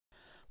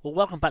Well,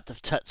 welcome back to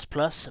Tuts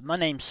Plus. My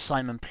name's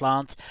Simon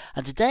Plant,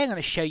 and today I'm going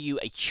to show you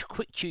a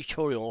quick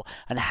tutorial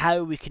on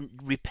how we can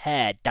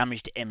repair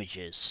damaged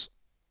images.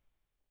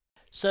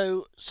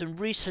 So, some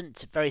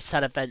recent very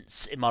sad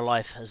events in my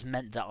life has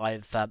meant that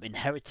I've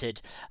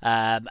inherited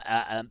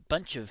a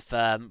bunch of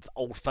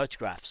old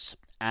photographs.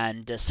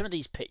 And some of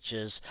these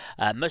pictures,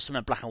 most of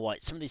them are black and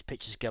white. Some of these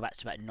pictures go back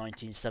to about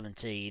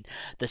 1917.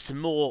 There's some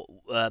more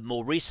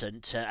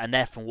recent, and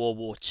they're from World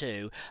War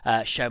II,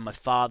 showing my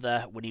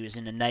father when he was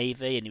in the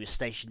Navy and he was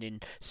stationed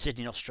in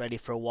Sydney, Australia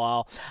for a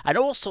while, and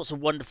all sorts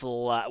of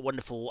wonderful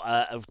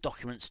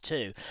documents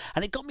too.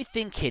 And it got me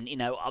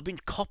thinking. I've been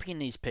copying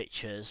these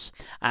pictures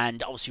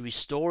and obviously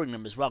restoring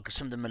them as well because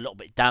some of them are a little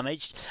bit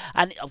damaged.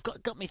 And I've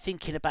got me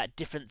thinking about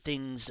different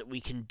things that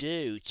we can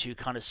do to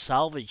kind of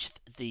salvage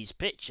these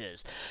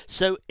pictures.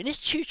 So in this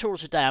tutorial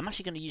today, I'm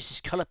actually going to use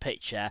this color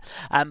picture,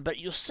 but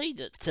you'll see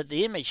that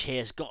the image here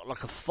has got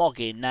like a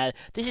fog in. Now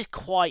this is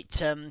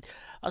quite, I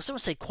was going to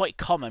say quite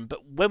common,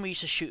 but when we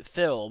used to shoot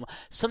film,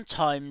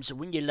 sometimes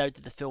when you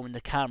loaded the film in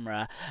the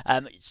camera,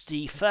 it's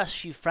the first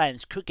few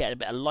frames could get a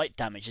bit of light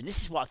damage, and this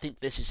is what I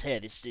think this is here,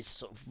 this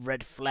sort of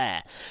red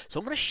flare. So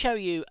I'm going to show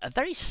you a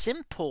very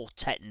simple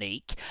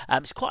technique.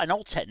 It's quite an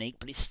old technique,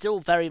 but it's still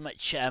very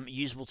much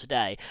usable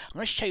today. I'm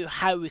going to show you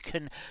how we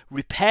can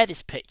repair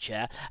this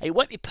picture.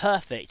 It won't be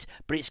perfect,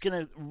 but it's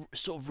going to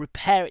sort of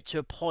repair it to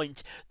a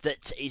point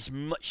that is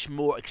much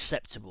more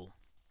acceptable.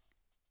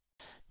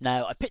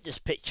 Now, I picked this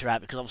picture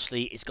out because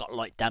obviously it's got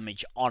light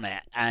damage on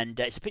it, and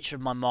it's a picture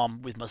of my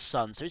mum with my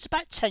son, so it's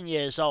about 10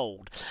 years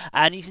old,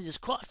 and you can see there's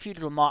quite a few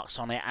little marks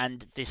on it,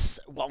 and this,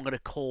 what I'm going to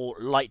call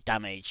light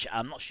damage.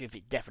 I'm not sure if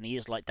it definitely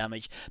is light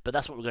damage, but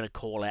that's what we're going to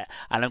call it,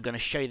 and I'm going to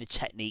show you the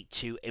technique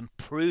to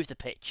improve the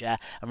picture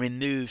and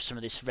remove some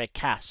of this red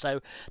cast. So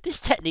this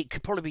technique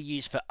could probably be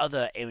used for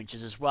other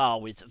images as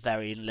well with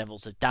varying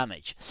levels of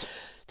damage.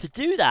 To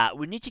do that,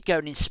 we need to go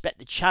and inspect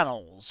the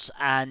channels,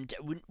 and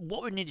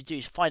what we need to do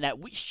is find out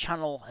which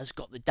channel has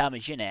got the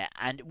damage in it,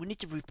 and we need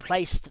to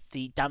replace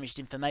the damaged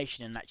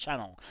information in that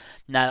channel.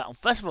 Now,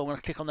 first of all, I'm going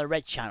to click on the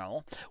red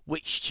channel,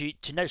 which,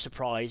 to no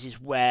surprise, is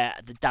where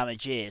the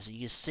damage is. And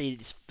you can see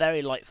this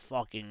very light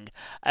fogging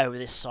over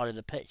this side of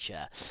the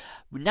picture.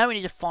 Now we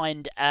need to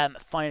find a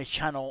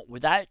channel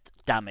without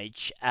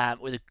damage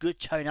with a good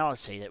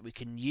tonality that we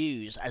can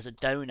use as a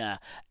donor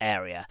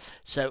area.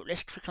 So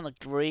let's click on the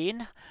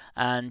green,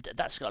 and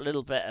that's got a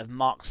little bit of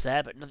marks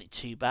there, but nothing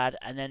too bad.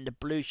 And then the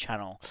blue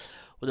channel.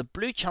 Well, the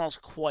blue channel is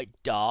quite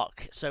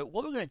dark, so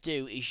what we're going to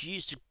do is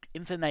use the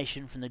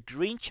information from the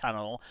green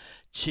channel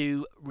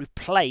to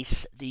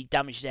replace the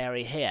damaged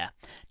area here.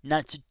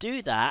 Now, to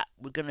do that,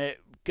 we're going to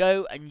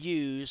go and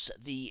use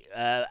the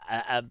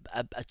a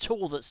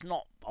tool that's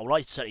not, well,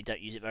 I certainly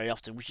don't use it very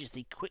often, which is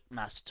the Quick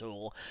Mask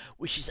tool,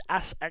 which is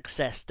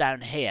accessed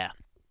down here.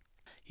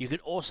 You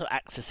can also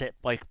access it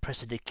by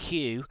pressing the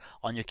Q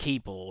on your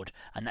keyboard,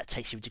 and that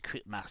takes you into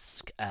Quick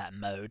Mask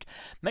mode.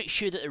 Make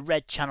sure that the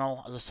red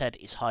channel, as I said,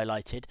 is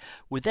highlighted.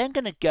 We're then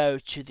going to go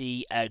to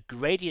the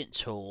gradient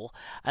tool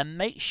and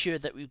make sure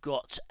that we've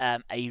got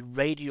a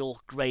linear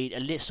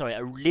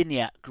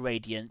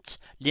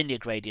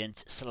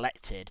gradient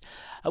selected.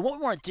 And what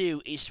we want to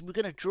do is we're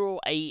going to draw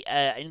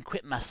in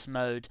Quick Mask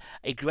mode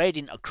a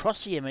gradient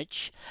across the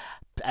image,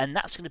 and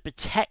that's going to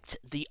protect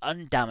the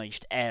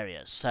undamaged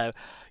areas. So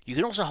you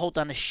can also hold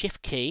down the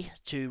Shift key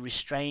to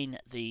restrain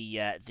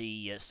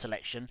the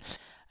selection.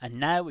 And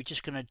now we're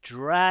just going to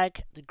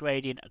drag the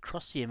gradient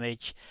across the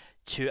image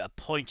to a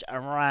point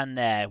around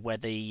there where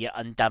the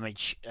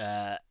undamaged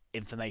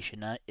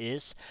information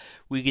is.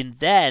 We can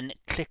then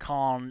click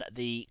on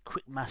the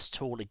Quick Mask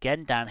tool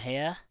again down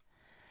here,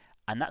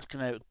 and that's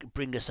going to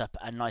bring us up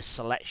a nice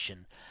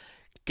selection.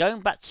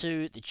 Going back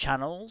to the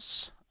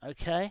channels,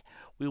 okay,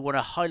 we want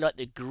to highlight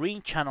the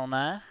green channel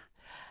now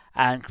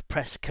and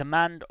press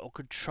Command or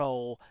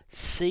Control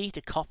C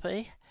to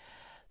copy.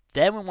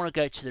 Then we want to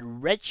go to the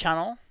red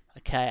channel,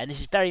 okay, and this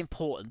is a very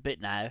important bit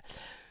now.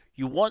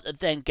 You want to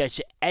then go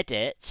to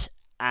Edit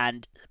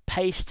and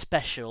Paste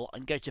Special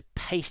and go to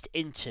Paste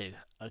Into,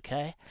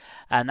 okay,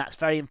 and that's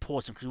very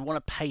important because we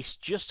want to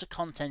paste just the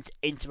content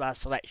into our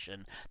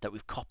selection that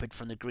we've copied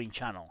from the green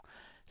channel.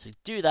 So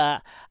do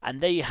that,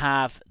 and there you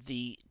have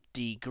the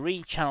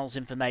green channel's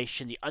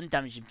information, the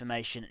undamaged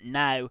information,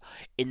 now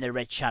in the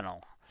red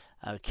channel.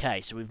 Okay,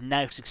 so we've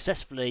now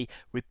successfully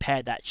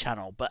repaired that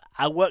channel, but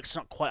our work's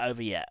not quite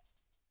over yet.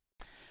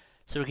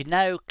 So we can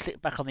now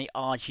click back on the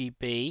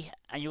RGB,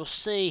 and you'll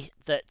see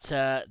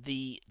that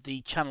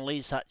the channel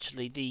is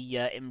actually, the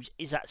image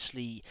is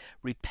actually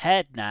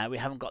repaired now. We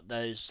haven't got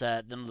those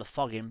none of the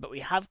fogging, but we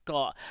have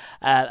got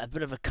a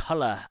bit of a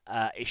color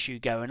issue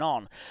going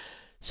on.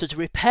 So to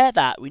repair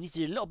that, we need to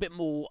do a little bit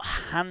more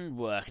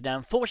handwork. Now,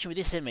 unfortunately,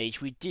 with this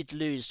image, we did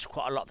lose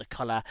quite a lot of the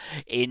colour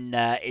in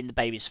the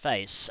baby's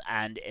face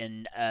and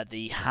in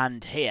the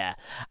hand here,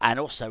 and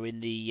also in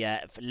the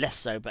less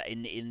so, but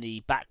in the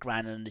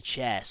background and the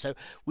chair. So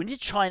we need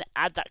to try and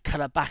add that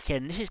colour back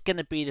in. This is going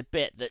to be the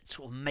bit that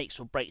sort of makes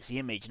or breaks the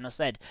image. And I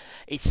said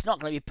it's not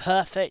going to be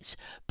perfect,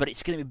 but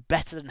it's going to be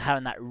better than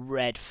having that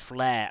red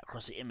flare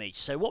across the image.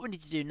 So what we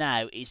need to do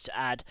now is to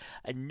add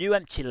a new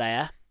empty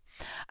layer.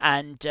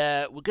 And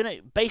we're going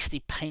to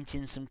basically paint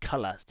in some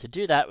colour. To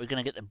do that, we're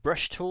going to get the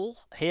brush tool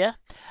here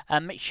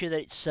and make sure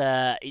that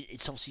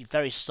it's obviously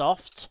very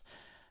soft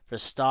for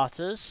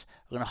starters.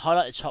 We're going to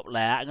highlight the top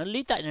layer. I'm going to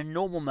leave that in a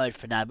normal mode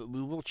for now, but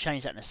we will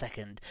change that in a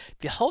second.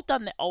 If you hold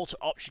down the Alt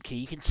Option key,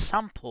 you can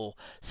sample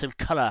some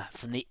colour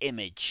from the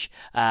image.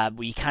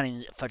 Well, you can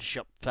in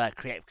Photoshop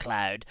Creative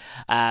Cloud.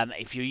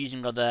 If you're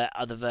using other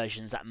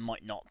versions, that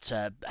might not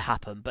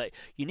happen. But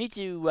you need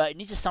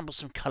to sample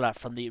some colour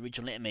from the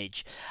original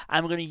image,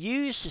 and we're going to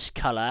use this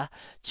colour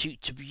to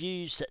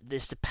use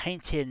this to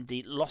paint in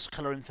the lost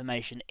colour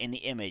information in the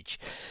image.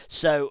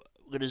 So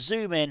we're going to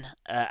zoom in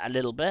a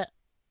little bit.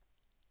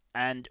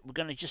 And we're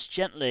going to just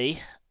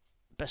gently,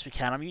 best we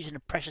can, I'm using a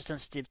pressure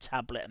sensitive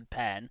tablet and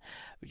pen,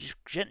 we're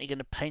just gently going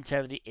to paint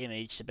over the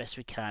image the best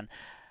we can.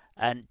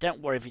 And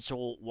don't worry if it's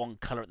all one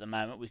colour at the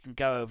moment, we can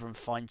go over and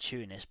fine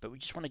tune this, but we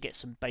just want to get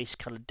some base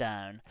colour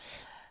down,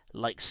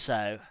 like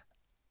so.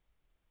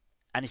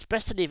 And it's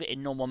best to leave it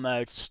in normal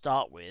mode to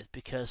start with,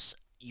 because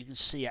you can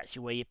see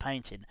actually where you're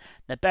painting.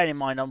 Now bear in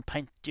mind I'm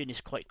doing this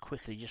quite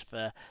quickly just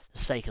for the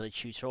sake of the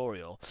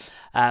tutorial.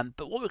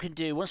 But what we can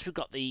do, once we've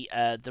got the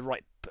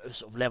right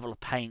sort of level of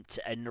paint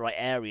in the right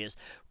areas,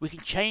 we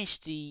can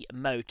change the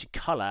mode to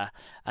colour,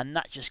 and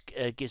that just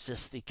gives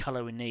us the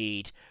colour we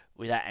need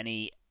without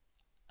any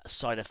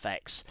side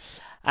effects.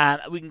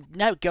 We can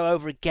now go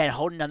over again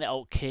holding down the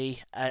Alt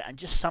key and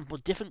just sample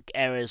different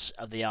areas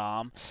of the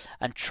arm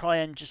and try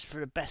and, just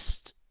for the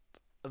best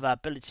of our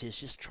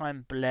abilities, just try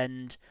and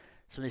blend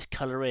some of this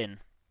colour in.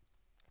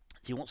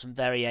 So you want some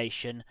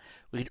variation.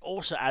 We can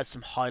also add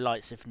some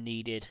highlights if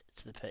needed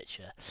to the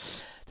picture.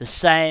 The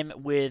same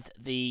with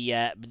the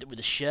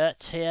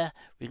shirts here.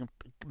 We can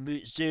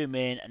zoom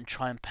in and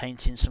try and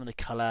paint in some of the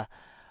colour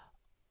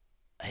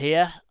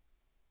here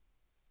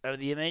over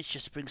the image,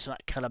 just to bring some of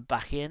that colour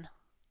back in.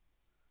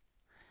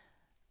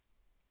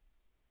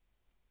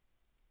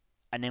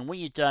 And then when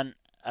you've done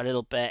a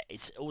little bit,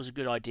 it's always a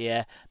good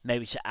idea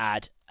maybe to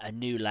add a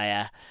new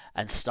layer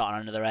and start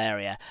on another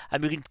area.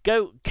 And we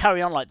can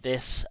carry on like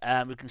this.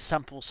 We can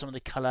sample some of the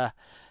colour.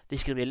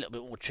 This is going to be a little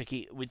bit more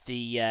tricky with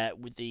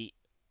the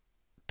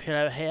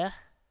pillow here.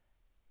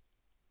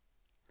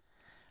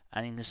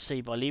 And you can see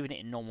by leaving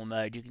it in normal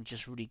mode, you can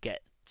just really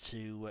get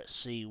to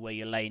see where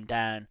you're laying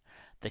down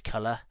the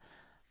colour.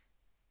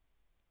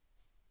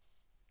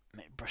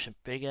 Make the brush a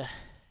bit bigger.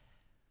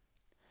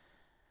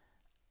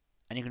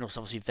 And you can also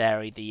obviously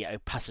vary the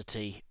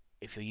opacity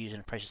if you're using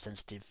a pressure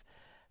sensitive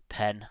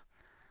pen,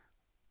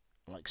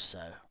 like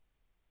so.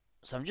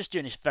 So I'm just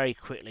doing this very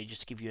quickly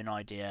just to give you an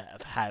idea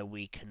of how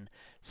we can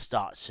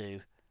start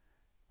to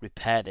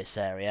repair this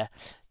area.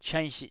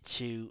 Change it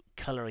to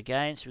colour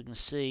again so we can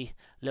see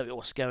a little bit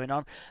what's going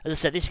on. As I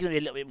said, this is going to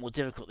be a little bit more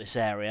difficult, this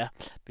area,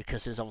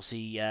 because there's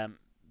obviously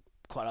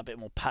quite a bit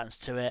more patterns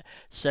to it.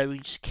 So we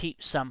just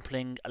keep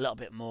sampling a little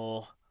bit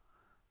more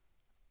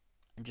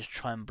and just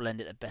try and blend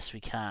it the best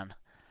we can.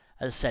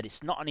 As I said,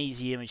 it's not an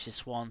easy image,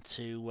 this one,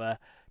 to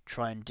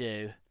try and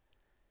do,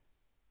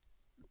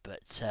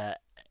 but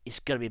it's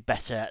going to be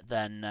better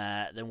than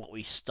what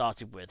we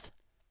started with.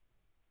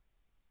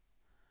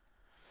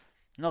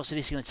 And obviously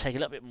this is going to take a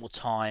little bit more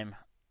time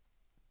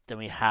than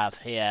we have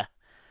here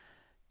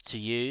to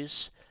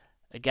use.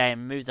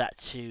 Again, move that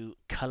to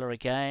colour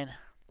again.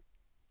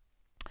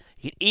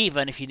 You can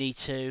even, if you need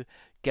to,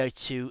 go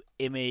to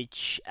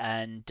image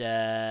and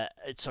to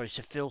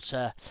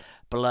filter,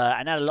 blur,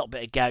 and add a little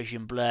bit of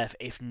Gaussian blur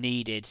if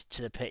needed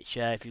to the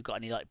picture, if you've got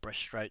any like brush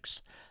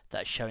strokes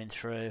that are showing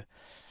through.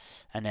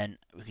 And then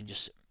we can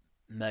just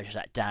merge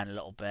that down a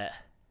little bit.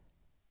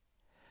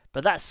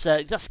 But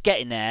that's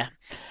getting there.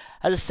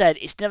 As I said,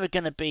 it's never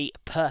going to be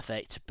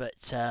perfect,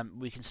 but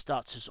we can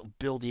start to sort of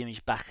build the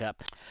image back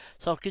up.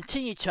 So I'll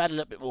continue to add a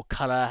little bit more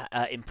colour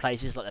in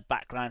places like the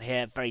background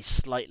here, very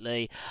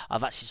slightly.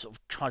 I've actually sort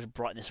of tried to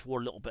brighten this wall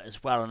a little bit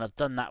as well, and I've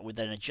done that with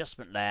an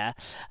adjustment layer.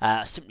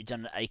 I've simply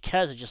done a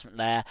curves adjustment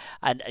layer,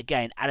 and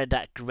again added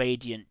that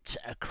gradient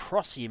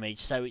across the image,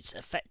 so it's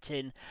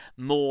affecting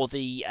more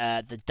the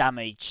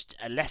damaged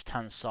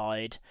left-hand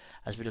side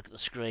as we look at the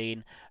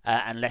screen,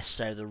 and less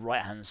so the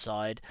right-hand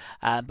side.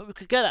 But we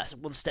could go that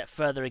one step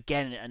further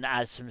again and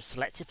add some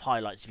selective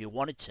highlights if you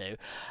wanted to.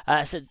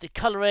 So the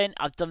colouring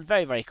I've done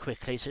very, very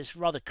quickly, so it's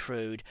rather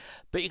crude,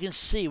 but you can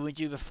see when we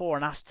do before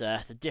and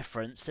after the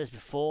difference. There's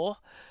before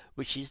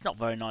which is not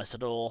very nice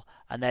at all,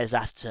 and there's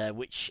after,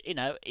 which, you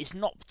know, is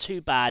not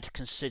too bad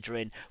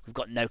considering we've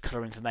got no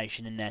colour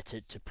information in there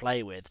to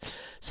play with.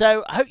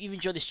 So I hope you've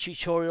enjoyed this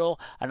tutorial,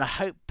 and I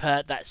hope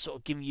that's sort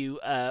of given you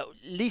at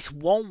least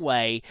one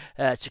way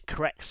to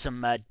correct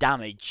some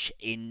damage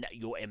in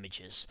your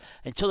images.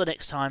 Until the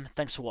next time,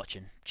 thanks for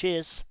watching.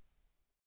 Cheers.